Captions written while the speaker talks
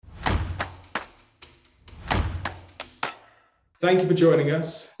Thank you for joining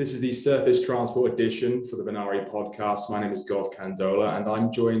us. This is the Surface Transport edition for the Venari Podcast. My name is Gov Kandola, and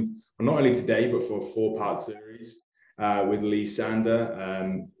I'm joined not only today, but for a four-part series with Lee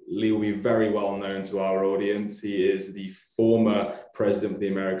Sander. Lee will be very well known to our audience. He is the former president of the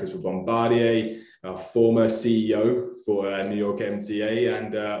Americas for Bombardier, former CEO for New York MTA,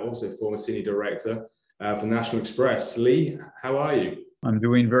 and also former senior director for National Express. Lee, how are you? I'm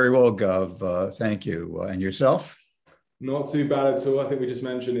doing very well, Gov. Thank you. And yourself? Not too bad at all. I think we just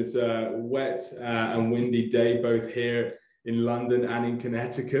mentioned it's a wet and windy day, both here in London and in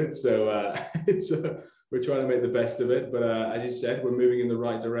Connecticut. So we're trying to make the best of it. But as you said, we're moving in the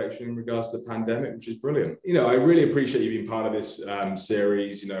right direction in regards to the pandemic, which is brilliant. I really appreciate you being part of this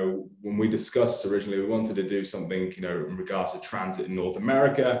series. When we discussed originally, we wanted to do something, in regards to transit in North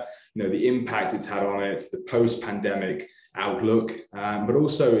America, the impact it's had on it, the post-pandemic outlook, but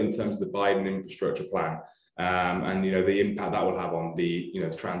also in terms of the Biden infrastructure plan. And the impact that will have on the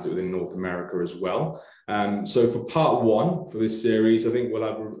transit within North America as well. So for part one for this series, I think we'll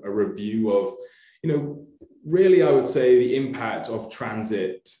have a review of really I would say the impact of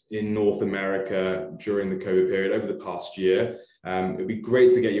transit in North America during the COVID period over the past year. It'd be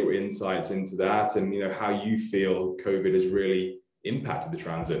great to get your insights into that and how you feel COVID has really impacted the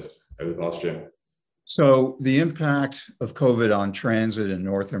transit over the past year. So the impact of COVID on transit in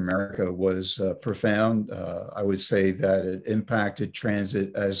North America was profound. I would say that it impacted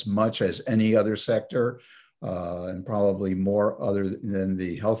transit as much as any other sector, and probably more other than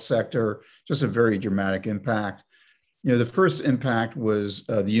the health sector. Just a very dramatic impact. The first impact was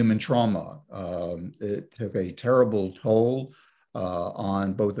the human trauma. It took a terrible toll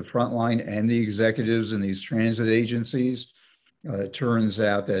on both the frontline and the executives in these transit agencies. It turns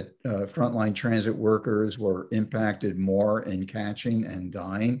out that frontline transit workers were impacted more in catching and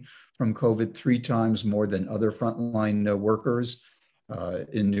dying from COVID 3 times more than other frontline workers.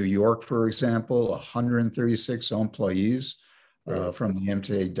 In New York, for example, 136 employees from the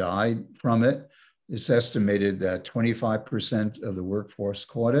MTA died from it. It's estimated that 25% of the workforce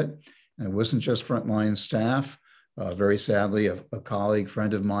caught it. And it wasn't just frontline staff. Very sadly, a colleague,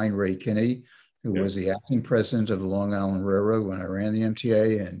 friend of mine, Ray Kinney, who was the acting president of the Long Island Railroad when I ran the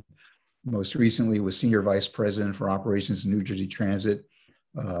MTA, and most recently was senior vice president for operations in New Jersey Transit,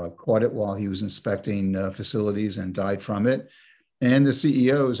 caught it while he was inspecting facilities and died from it. And the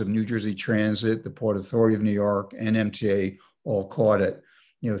CEOs of New Jersey Transit, the Port Authority of New York, and MTA all caught it.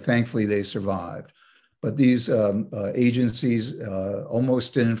 Thankfully they survived. But these agencies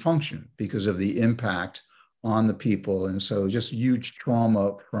almost didn't function because of the impact on the people. And so just huge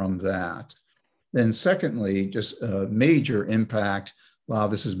trauma from that. Then secondly, just a major impact, while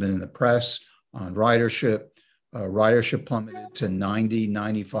this has been in the press, on ridership. Ridership plummeted to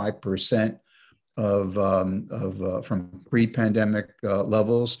 95% from pre-pandemic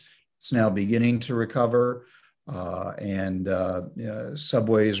levels. It's now beginning to recover. And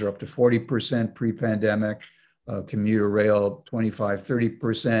subways are up to 40% pre-pandemic, commuter rail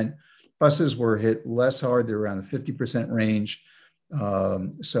 25-30%. Buses were hit less hard, they're around the 50% range.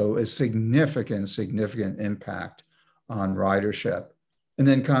 So a significant impact on ridership. And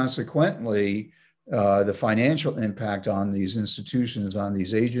then consequently, the financial impact on these institutions, on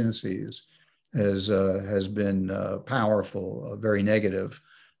these agencies, has been powerful, very negative.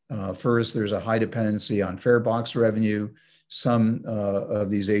 First, there's a high dependency on fare box revenue. Some of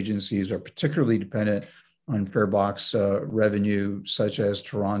these agencies are particularly dependent on fare box revenue, such as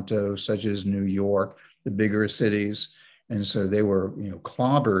Toronto, such as New York, the bigger cities. And so they were,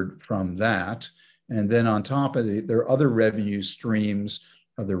 clobbered from that. And then on top of it, there are other revenue streams,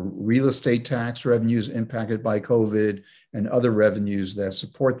 the real estate tax revenues impacted by COVID and other revenues that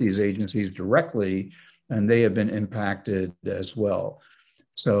support these agencies directly, and they have been impacted as well.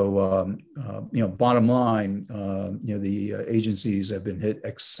 So, bottom line, the agencies have been hit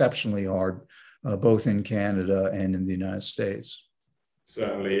exceptionally hard, both in Canada and in the United States.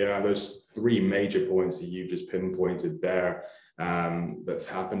 Certainly, those three major points that you've just pinpointed there, that's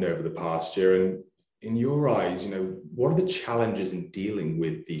happened over the past year. And in your eyes, what are the challenges in dealing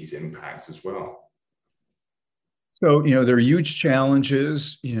with these impacts as well? So, there are huge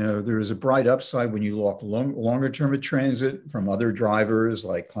challenges. There is a bright upside when you look longer term at transit from other drivers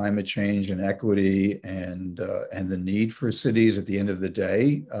like climate change and equity and the need for cities at the end of the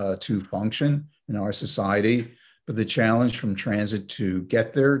day to function in our society. But the challenge from transit to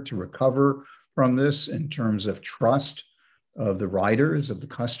get there, to recover from this in terms of trust of the riders, of the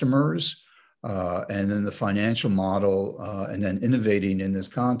customers, and then the financial model, and then innovating in this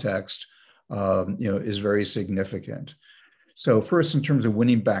context, is very significant. So first, in terms of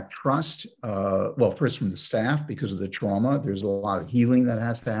winning back trust, well, first from the staff, because of the trauma, there's a lot of healing that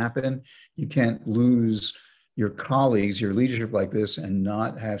has to happen. You can't lose your colleagues, your leadership like this, and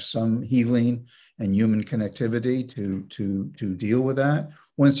not have some healing and human connectivity to deal with that.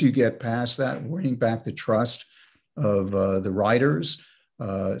 Once you get past that, winning back the trust of the riders,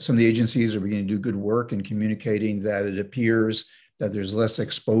 some of the agencies are beginning to do good work in communicating that it appears that there's less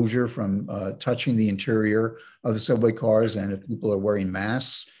exposure from touching the interior of the subway cars, and if people are wearing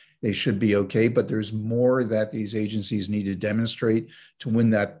masks, they should be okay. But there's more that these agencies need to demonstrate to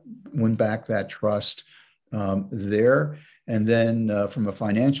win back that trust there. And then from a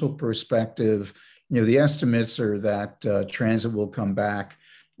financial perspective, the estimates are that transit will come back,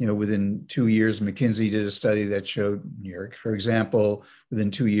 within 2 years. McKinsey did a study that showed New York, for example, within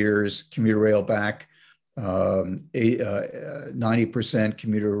 2 years, commuter rail back, 90%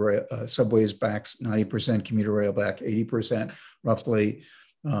 commuter rail, subways back, 90% commuter rail back, 80% roughly,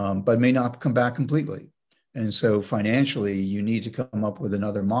 but may not come back completely. And so financially, you need to come up with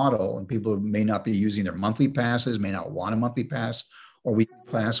another model, and people may not be using their monthly passes, may not want a monthly pass, or weekly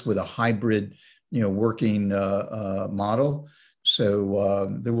pass with a hybrid, working model. So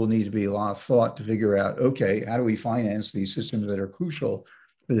there will need to be a lot of thought to figure out, okay, how do we finance these systems that are crucial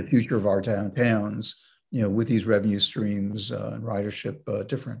for the future of our downtowns, with these revenue streams and ridership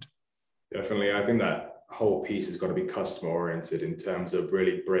different? Definitely. I think that whole piece has got to be customer oriented in terms of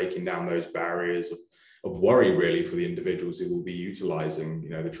really breaking down those barriers of worry, really, for the individuals who will be utilizing,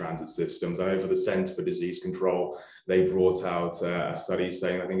 the transit systems. I know for the Center for Disease Control, they brought out a study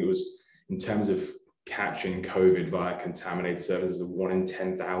saying, I think it was in terms of catching COVID via contaminated surfaces, a 1 in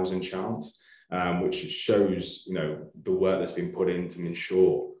 10,000 chance, which shows, the work that's been put in to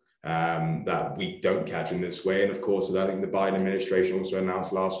ensure that we don't catch in this way. And of course, I think the Biden administration also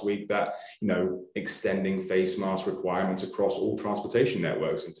announced last week that, extending face mask requirements across all transportation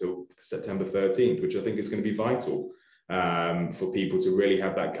networks until September 13th, which I think is going to be vital for people to really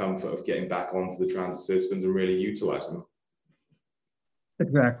have that comfort of getting back onto the transit systems and really utilizing them.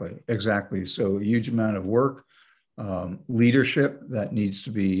 Exactly. So a huge amount of work, leadership that needs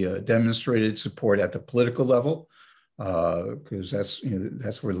to be demonstrated, support at the political level, because that's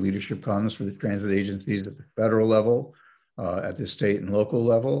where the leadership comes for the transit agencies at the federal level, at the state and local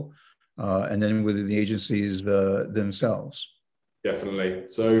level, and then within the agencies themselves. Definitely.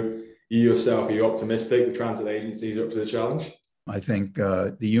 So you yourself, are you optimistic the transit agencies are up to the challenge? I think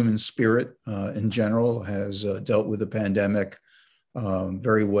the human spirit in general has dealt with the pandemic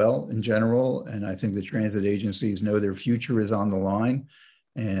very well in general, and I think the transit agencies know their future is on the line,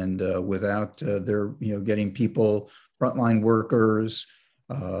 and without their getting people, frontline workers,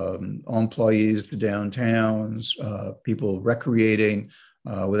 employees to downtowns, people recreating,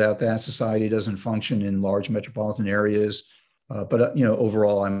 without that, society doesn't function in large metropolitan areas. But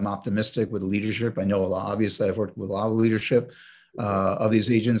overall, I'm optimistic with the leadership. I know obviously I've worked with a lot of leadership of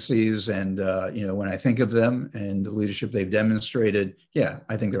these agencies, and when I think of them and the leadership they've demonstrated,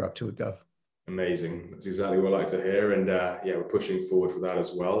 I think they're up to it, Gov. Amazing. That's exactly what I like to hear, and we're pushing forward for that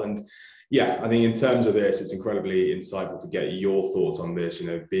as well. And I think in terms of this, it's incredibly insightful to get your thoughts on this.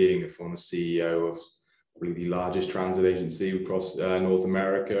 Being a former CEO of probably the largest transit agency across North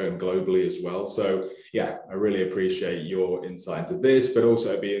America and globally as well. So I really appreciate your insight into this, but also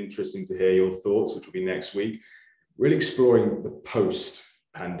it'd be interesting to hear your thoughts, which will be next week, really exploring the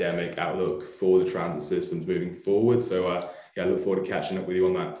post-pandemic outlook for the transit systems moving forward. So I look forward to catching up with you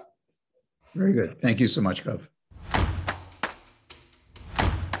on that. Very good. Thank you so much, Gov.